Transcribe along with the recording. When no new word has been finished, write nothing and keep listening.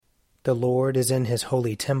The Lord is in his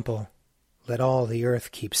holy temple. Let all the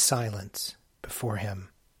earth keep silence before him.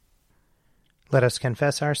 Let us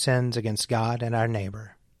confess our sins against God and our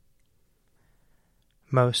neighbor.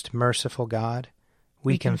 Most merciful God,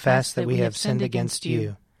 we confess that we have sinned against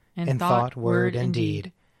you in thought, word, and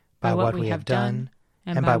deed, by what we have done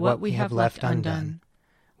and by what we have left undone.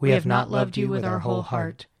 We have not loved you with our whole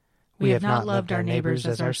heart. We have not loved our neighbors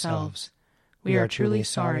as ourselves. We are truly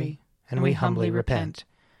sorry, and we humbly repent.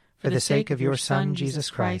 For the sake of your Son, Jesus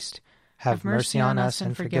Christ, have mercy on us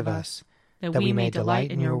and forgive us, that we may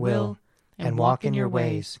delight in your will and walk in your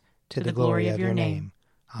ways, to the glory of your name.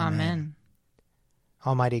 Amen.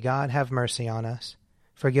 Almighty God, have mercy on us.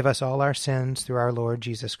 Forgive us all our sins through our Lord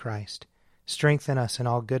Jesus Christ. Strengthen us in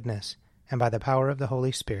all goodness, and by the power of the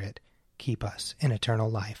Holy Spirit, keep us in eternal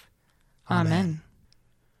life. Amen.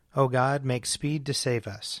 O God, make speed to save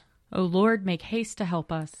us. O Lord, make haste to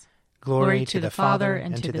help us. Glory to the Father,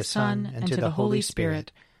 and to the Son, and to the Holy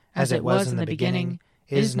Spirit, as it was in the beginning,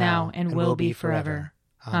 is now, and will be forever.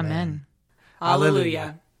 Amen.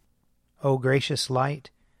 Alleluia. O gracious light,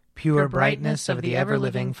 pure brightness of the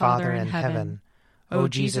ever-living Father in heaven, O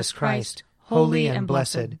Jesus Christ, holy and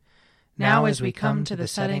blessed, now as we come to the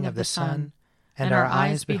setting of the sun, and our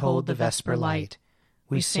eyes behold the vesper light,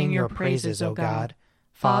 we sing your praises, O God,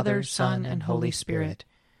 Father, Son, and Holy Spirit.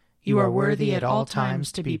 You are worthy at all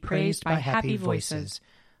times to be praised by happy voices,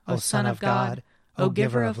 O Son of God, O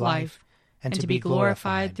Giver of life, and to be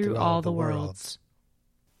glorified through all the worlds.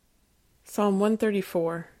 Psalm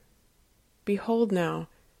 134. Behold now,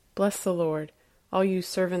 bless the Lord, all you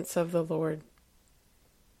servants of the Lord,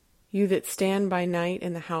 you that stand by night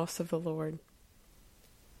in the house of the Lord.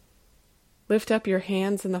 Lift up your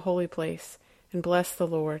hands in the holy place, and bless the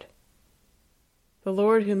Lord. The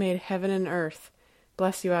Lord who made heaven and earth,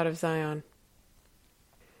 bless you out of Zion.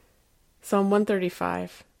 Psalm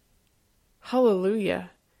 135.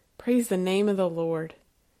 Hallelujah! Praise the name of the Lord.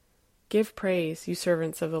 Give praise, you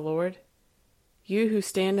servants of the Lord, you who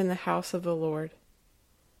stand in the house of the Lord,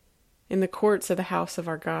 in the courts of the house of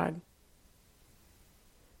our God.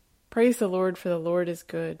 Praise the Lord, for the Lord is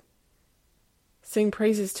good. Sing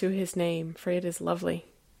praises to his name, for it is lovely.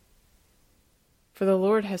 For the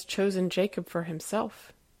Lord has chosen Jacob for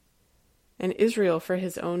himself, and Israel for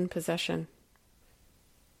his own possession.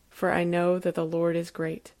 For I know that the Lord is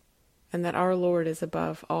great, and that our Lord is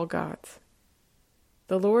above all gods.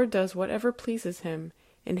 The Lord does whatever pleases him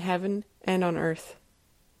in heaven and on earth,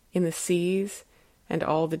 in the seas and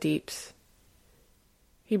all the deeps.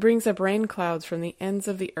 He brings up rain clouds from the ends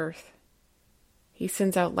of the earth. He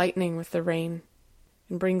sends out lightning with the rain,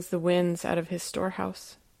 and brings the winds out of his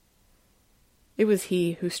storehouse. It was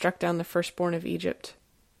he who struck down the firstborn of Egypt,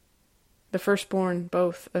 the firstborn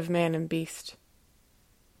both of man and beast.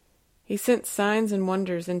 He sent signs and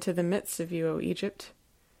wonders into the midst of you, O Egypt,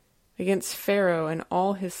 against Pharaoh and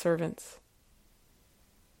all his servants.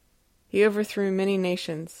 He overthrew many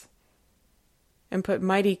nations and put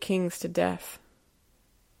mighty kings to death.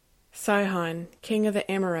 Sihon, king of the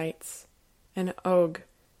Amorites, and Og,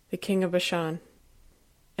 the king of Bashan,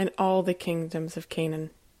 and all the kingdoms of Canaan.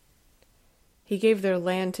 He gave their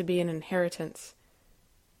land to be an inheritance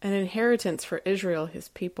for Israel his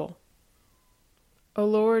people. O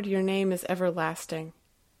Lord, your name is everlasting.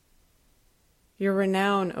 Your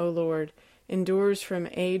renown, O Lord, endures from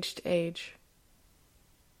age to age.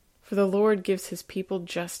 For the Lord gives his people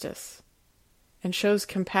justice, and shows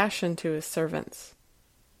compassion to his servants.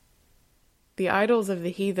 The idols of the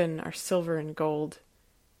heathen are silver and gold,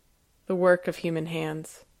 the work of human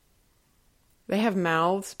hands. They have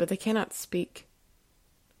mouths, but they cannot speak.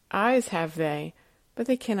 Eyes have they, but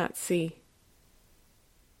they cannot see.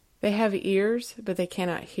 They have ears, but they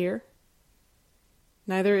cannot hear.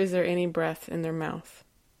 Neither is there any breath in their mouth.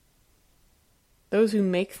 Those who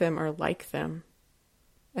make them are like them,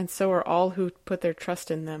 and so are all who put their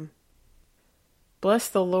trust in them. Bless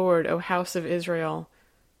the Lord, O house of Israel.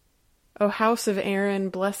 O house of Aaron,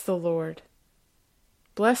 bless the Lord.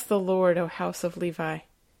 Bless the Lord, O house of Levi.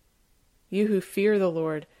 You who fear the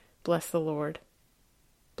Lord, bless the Lord.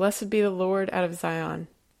 Blessed be the Lord out of Zion,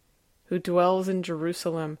 who dwells in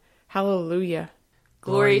Jerusalem. Hallelujah.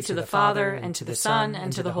 Glory to the Father, and to the Son,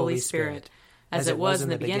 and to the Holy Spirit, as it was in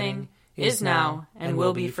the beginning, is now, and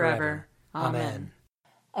will be forever. Amen.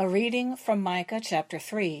 A reading from Micah chapter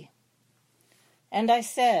 3. And I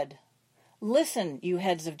said, Listen, you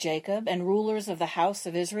heads of Jacob, and rulers of the house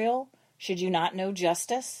of Israel. Should you not know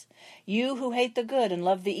justice? You who hate the good and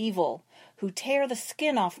love the evil, who tear the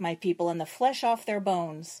skin off my people and the flesh off their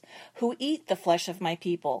bones, who eat the flesh of my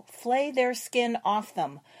people, flay their skin off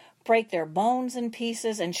them, break their bones in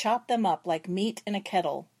pieces, and chop them up like meat in a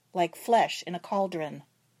kettle. like flesh in a cauldron.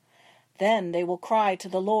 Then they will cry to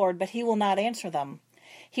the Lord, but he will not answer them.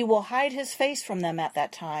 He will hide his face from them at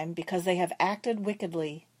that time, because they have acted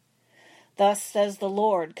wickedly. Thus says the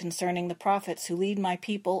Lord concerning the prophets who lead my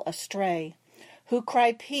people astray, who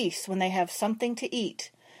cry peace when they have something to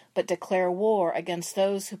eat, but declare war against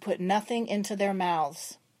those who put nothing into their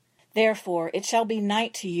mouths. Therefore it shall be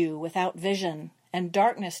night to you without vision, and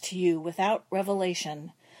darkness to you without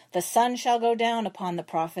revelation. The sun shall go down upon the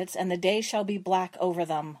prophets, and the day shall be black over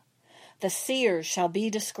them. The seers shall be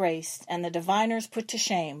disgraced, and the diviners put to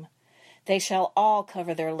shame. They shall all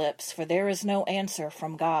cover their lips, for there is no answer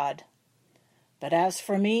from God. But as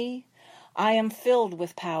for me, I am filled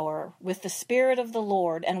with power, with the Spirit of the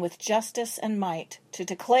Lord, and with justice and might, to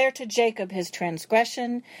declare to Jacob his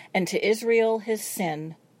transgression, and to Israel his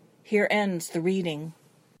sin. Here ends the reading.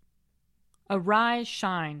 Arise,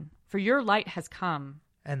 shine, for your light has come,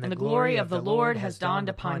 and the glory of the Lord has dawned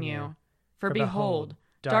upon you. For behold,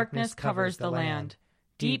 darkness covers the land,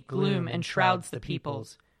 deep gloom enshrouds the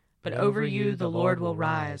peoples. But over you the Lord will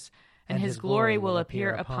rise, and his glory will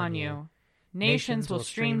appear upon you. Nations will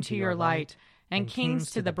stream to your light, and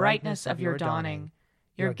kings to the brightness of your dawning.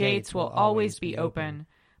 Your gates will always be open.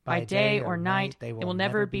 By day or night they will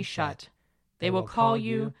never be shut. They will call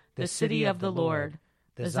you the city of the Lord,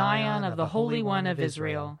 the Zion of the Holy One of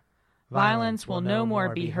Israel. Violence will no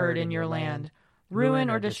more be heard in your land, ruin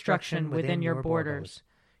or destruction within your borders.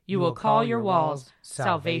 You will call your walls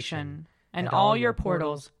salvation, and all your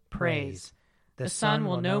portals praise. The sun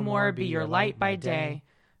will no more be your light by day.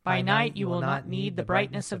 By night you will not need the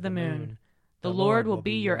brightness of the moon. The Lord will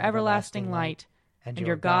be your everlasting light, and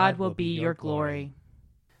your God will be your glory.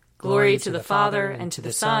 Glory to the Father, and to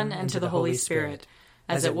the Son, and to the Holy Spirit,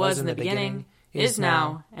 as it was in the beginning, is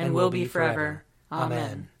now, and will be forever.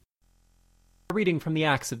 Amen. A reading from the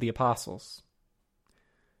Acts of the Apostles.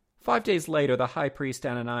 5 days later, the high priest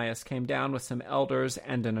Ananias came down with some elders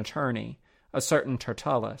and an attorney, a certain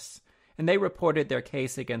Tertullus, and they reported their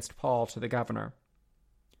case against Paul to the governor.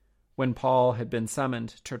 When Paul had been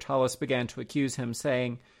summoned, Tertullus began to accuse him,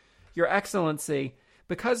 saying, "Your Excellency,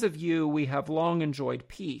 because of you we have long enjoyed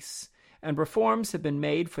peace, and reforms have been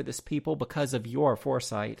made for this people because of your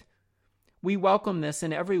foresight. We welcome this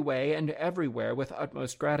in every way and everywhere with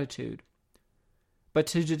utmost gratitude. But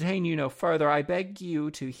to detain you no further, I beg you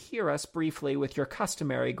to hear us briefly with your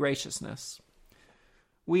customary graciousness.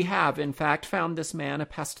 We have, in fact, found this man a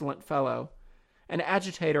pestilent fellow, an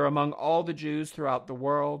agitator among all the Jews throughout the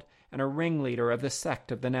world, and a ringleader of the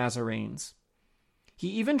sect of the Nazarenes. He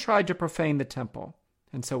even tried to profane the temple,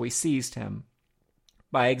 and so we seized him.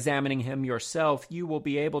 By examining him yourself, you will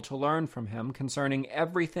be able to learn from him concerning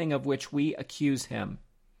everything of which we accuse him."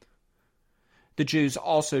 The Jews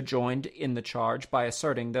also joined in the charge by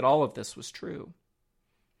asserting that all of this was true.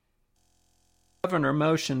 The governor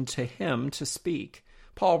motioned to him to speak.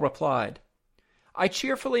 Paul replied, "I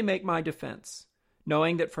cheerfully make my defense,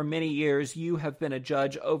 knowing that for many years you have been a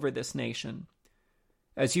judge over this nation.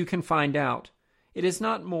 As you can find out, it is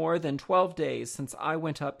not more than 12 days since I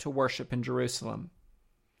went up to worship in Jerusalem.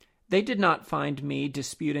 They did not find me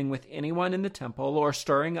disputing with anyone in the temple or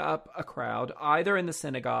stirring up a crowd either in the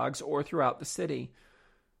synagogues or throughout the city.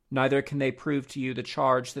 Neither can they prove to you the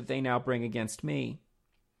charge that they now bring against me.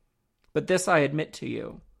 But this I admit to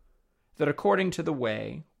you, that according to the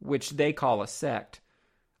way, which they call a sect,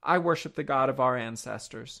 I worship the God of our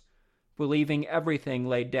ancestors, believing everything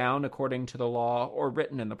laid down according to the law or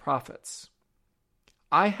written in the prophets.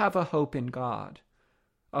 I have a hope in God,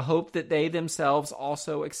 a hope that they themselves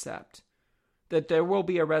also accept, that there will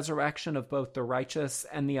be a resurrection of both the righteous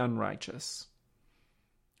and the unrighteous.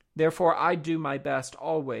 Therefore I do my best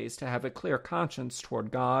always to have a clear conscience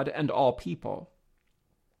toward God and all people.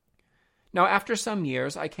 Now after some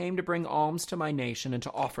years I came to bring alms to my nation and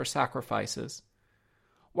to offer sacrifices.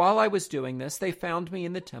 While I was doing this, they found me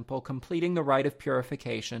in the temple completing the rite of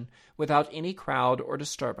purification without any crowd or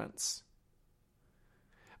disturbance.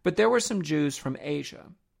 But there were some Jews from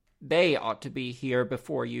Asia. They ought to be here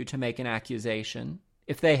before you to make an accusation,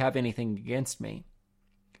 if they have anything against me.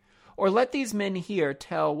 Or let these men here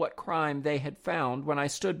tell what crime they had found when I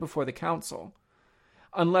stood before the council,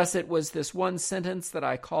 unless it was this one sentence that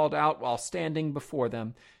I called out while standing before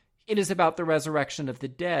them. It is about the resurrection of the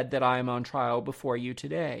dead that I am on trial before you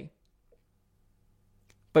today."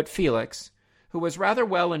 But Felix, who was rather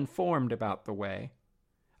well informed about the way,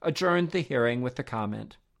 adjourned the hearing with the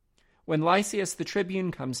comment, "When Lysias the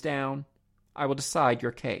tribune comes down, I will decide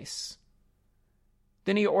your case."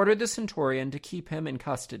 Then he ordered the centurion to keep him in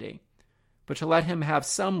custody, but to let him have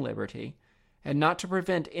some liberty, and not to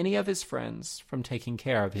prevent any of his friends from taking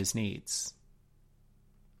care of his needs.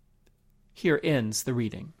 Here ends the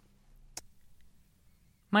reading.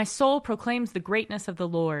 My soul proclaims the greatness of the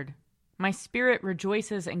Lord. My spirit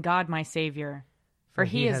rejoices in God my Savior, for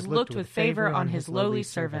he has looked with favor on his lowly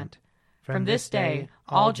servant. From this day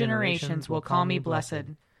all generations will call me blessed.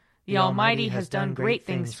 The Almighty has done great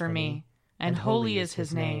things for me, and holy is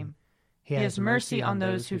his name. He has mercy on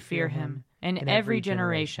those who fear him, in every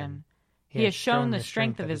generation. He has shown the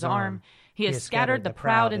strength of his arm. He has scattered the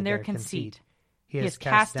proud in their conceit. He has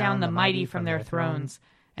cast down the mighty from their thrones,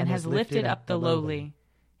 and has lifted up the lowly.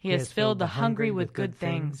 He has filled the hungry with good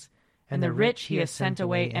things, and the rich he has sent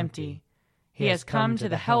away empty. He has come to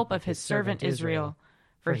the help of his servant Israel,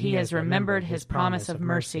 for he has remembered his promise of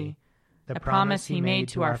mercy, the promise he made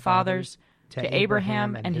to our fathers, to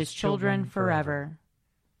Abraham and his children forever.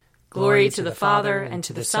 Glory to the Father, and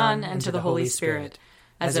to the Son, and to the Holy Spirit,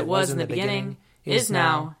 as it was in the beginning, is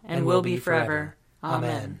now, and will be forever.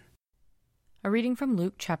 Amen. A reading from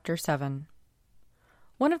Luke chapter 7.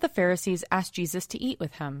 One of the Pharisees asked Jesus to eat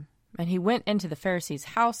with him, and he went into the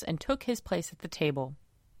Pharisee's house and took his place at the table.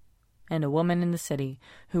 And a woman in the city,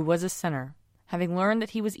 who was a sinner, having learned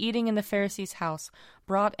that he was eating in the Pharisee's house,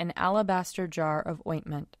 brought an alabaster jar of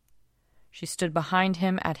ointment. She stood behind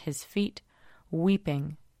him at his feet,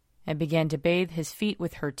 weeping, and began to bathe his feet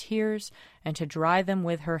with her tears and to dry them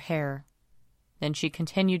with her hair. Then she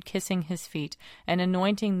continued kissing his feet and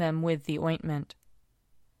anointing them with the ointment.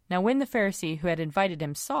 Now when the Pharisee who had invited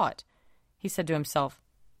him saw it, he said to himself,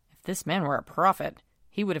 "If this man were a prophet,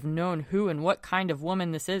 he would have known who and what kind of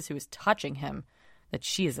woman this is who is touching him, that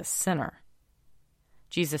she is a sinner."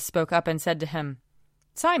 Jesus spoke up and said to him,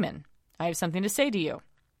 "Simon, I have something to say to you."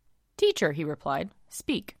 "Teacher," he replied,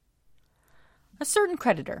 "speak." A certain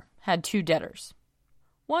creditor had 2 debtors.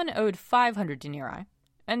 One owed 500 denarii,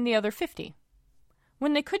 and the other 50.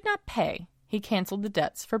 When they could not pay, he canceled the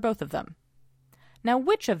debts for both of them. Now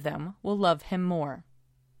which of them will love him more?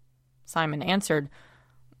 Simon answered,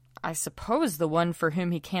 "I suppose the one for whom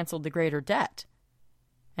he canceled the greater debt."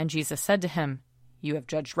 And Jesus said to him, "You have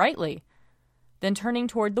judged rightly." Then turning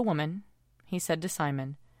toward the woman, he said to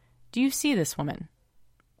Simon, "Do you see this woman?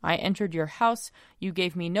 I entered your house, you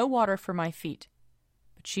gave me no water for my feet,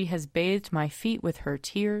 but she has bathed my feet with her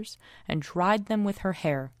tears and dried them with her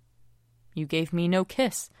hair. You gave me no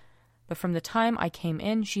kiss, but from the time I came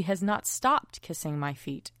in she has not stopped kissing my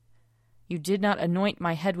feet. You did not anoint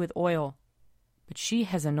my head with oil, but she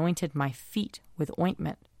has anointed my feet with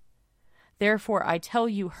ointment. Therefore I tell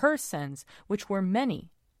you, her sins, which were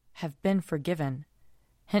many, have been forgiven.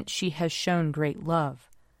 Hence she has shown great love.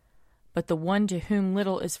 But the one to whom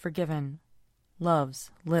little is forgiven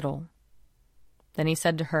loves little." Then he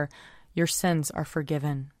said to her, "Your sins are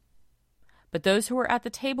forgiven." But those who were at the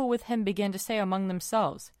table with him began to say among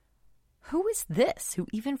themselves, "Who is this who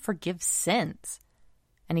even forgives sins?"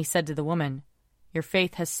 And he said to the woman, "Your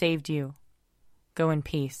faith has saved you. Go in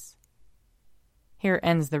peace." Here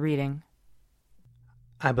ends the reading.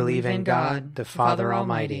 I believe in God, the Father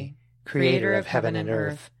Almighty, creator of heaven and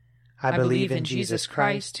earth. I believe in Jesus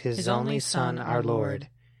Christ, his only Son, our Lord.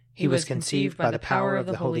 He was conceived by the power of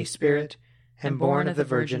the Holy Spirit and born of the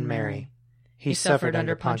Virgin Mary. He suffered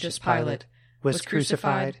under Pontius Pilate, was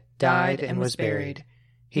crucified, died, and was buried.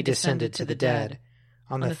 He descended to the dead.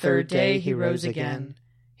 On the 3rd day he rose again.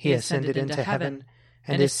 He ascended into heaven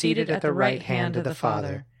and is seated at the right hand of the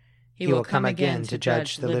Father. He will come again to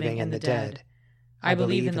judge the living and the dead. I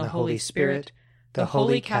believe in the Holy Spirit, the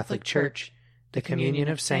Holy Catholic Church, the communion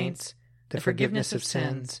of saints, the forgiveness of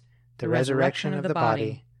sins, the resurrection of the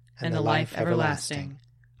body, and the life everlasting.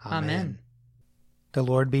 Amen. The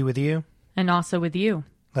Lord be with you. And also with you.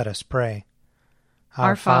 Let us pray.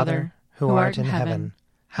 Our Father, who art in heaven,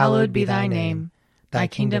 hallowed be thy name. Thy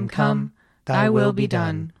kingdom come, thy will be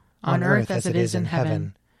done, on earth as it is in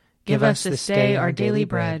heaven. Give us this day our daily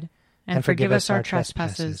bread, and forgive us our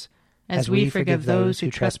trespasses, as we forgive those who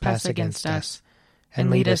trespass against us. And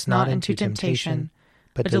lead us not into temptation,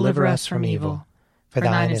 but deliver us from evil. For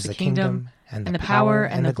thine is the kingdom, and the power,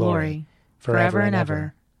 and the glory, forever and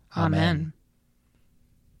ever. Amen.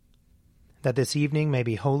 That this evening may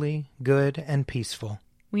be holy, good, and peaceful.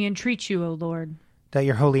 We entreat you, O Lord. That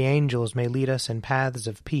your holy angels may lead us in paths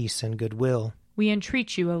of peace and goodwill. We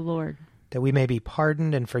entreat you, O Lord. That we may be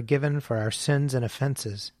pardoned and forgiven for our sins and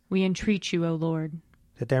offenses. We entreat you, O Lord.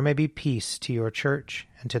 That there may be peace to your church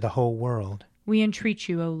and to the whole world. We entreat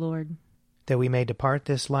you, O Lord. That we may depart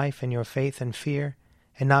this life in your faith and fear,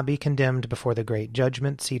 and not be condemned before the great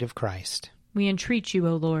judgment seat of Christ. We entreat you,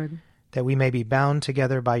 O Lord. That we may be bound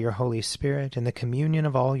together by your Holy Spirit in the communion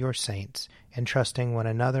of all your saints, entrusting one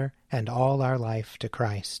another and all our life to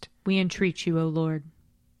Christ. We entreat you, O Lord.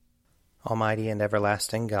 Almighty and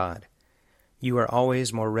everlasting God, You are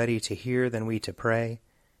always more ready to hear than we to pray,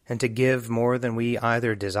 and to give more than we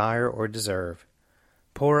either desire or deserve.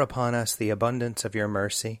 Pour upon us the abundance of your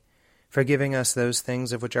mercy, forgiving us those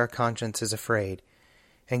things of which our conscience is afraid,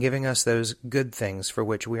 and giving us those good things for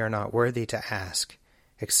which we are not worthy to ask,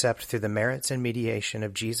 except through the merits and mediation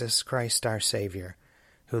of Jesus Christ our Savior,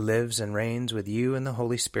 who lives and reigns with you in the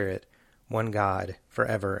Holy Spirit, one God, for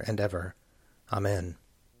ever and ever. Amen.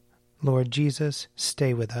 Lord Jesus,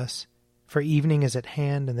 stay with us, for evening is at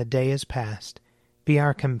hand and the day is past. Be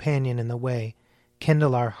our companion in the way,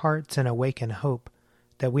 kindle our hearts and awaken hope,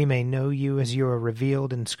 that we may know you as you are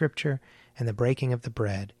revealed in Scripture and the breaking of the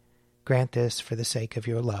bread. Grant this for the sake of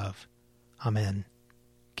your love. Amen.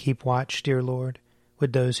 Keep watch, dear Lord,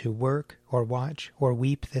 with those who work or watch or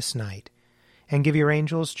weep this night, and give your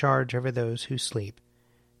angels charge over those who sleep.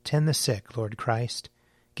 Tend the sick, Lord Christ.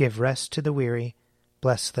 Give rest to the weary.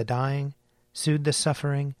 Bless the dying. Soothe the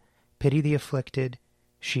suffering. Pity the afflicted.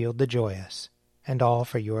 Shield the joyous. And all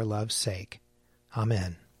for your love's sake.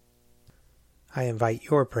 Amen. I invite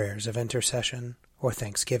your prayers of intercession or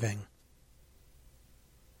thanksgiving.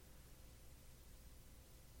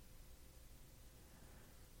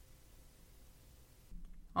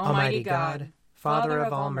 Almighty God, Father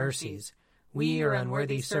of all mercies, we, your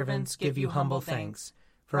unworthy servants, give you humble thanks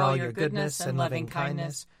for all your goodness and loving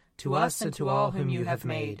kindness to us and to all whom you have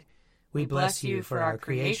made. We bless you for our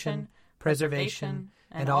creation, preservation,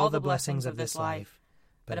 and all the blessings of this life,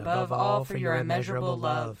 but above all for your immeasurable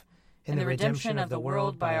love in the redemption of the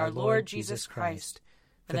world by our Lord Jesus Christ,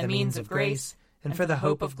 for the means of grace and for the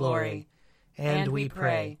hope of glory. And we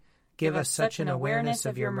pray, give us such an awareness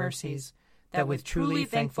of your mercies that with truly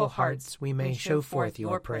thankful hearts we may show forth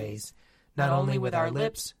your praise, not only with our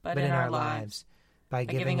lips, but in our lives, by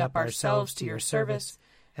giving up ourselves to your service,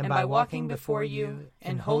 and by walking before you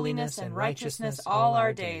in holiness and righteousness all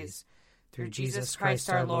our days, through Jesus Christ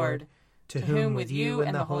our Lord, to whom with you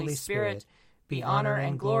and the Holy Spirit be honor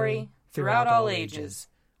and glory throughout all ages.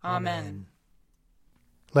 Amen.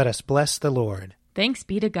 Let us bless the Lord. Thanks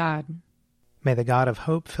be to God. May the God of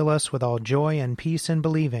hope fill us with all joy and peace in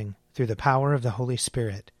believing, through the power of the Holy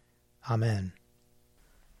Spirit. Amen.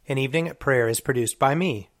 An Evening at Prayer is produced by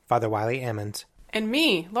me, Father Wiley Ammons. And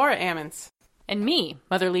me, Laura Ammons. And me,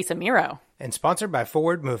 Mother Lisa Miro. And sponsored by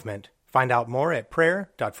Forward Movement. Find out more at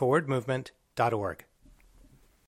prayer.forwardmovement.org.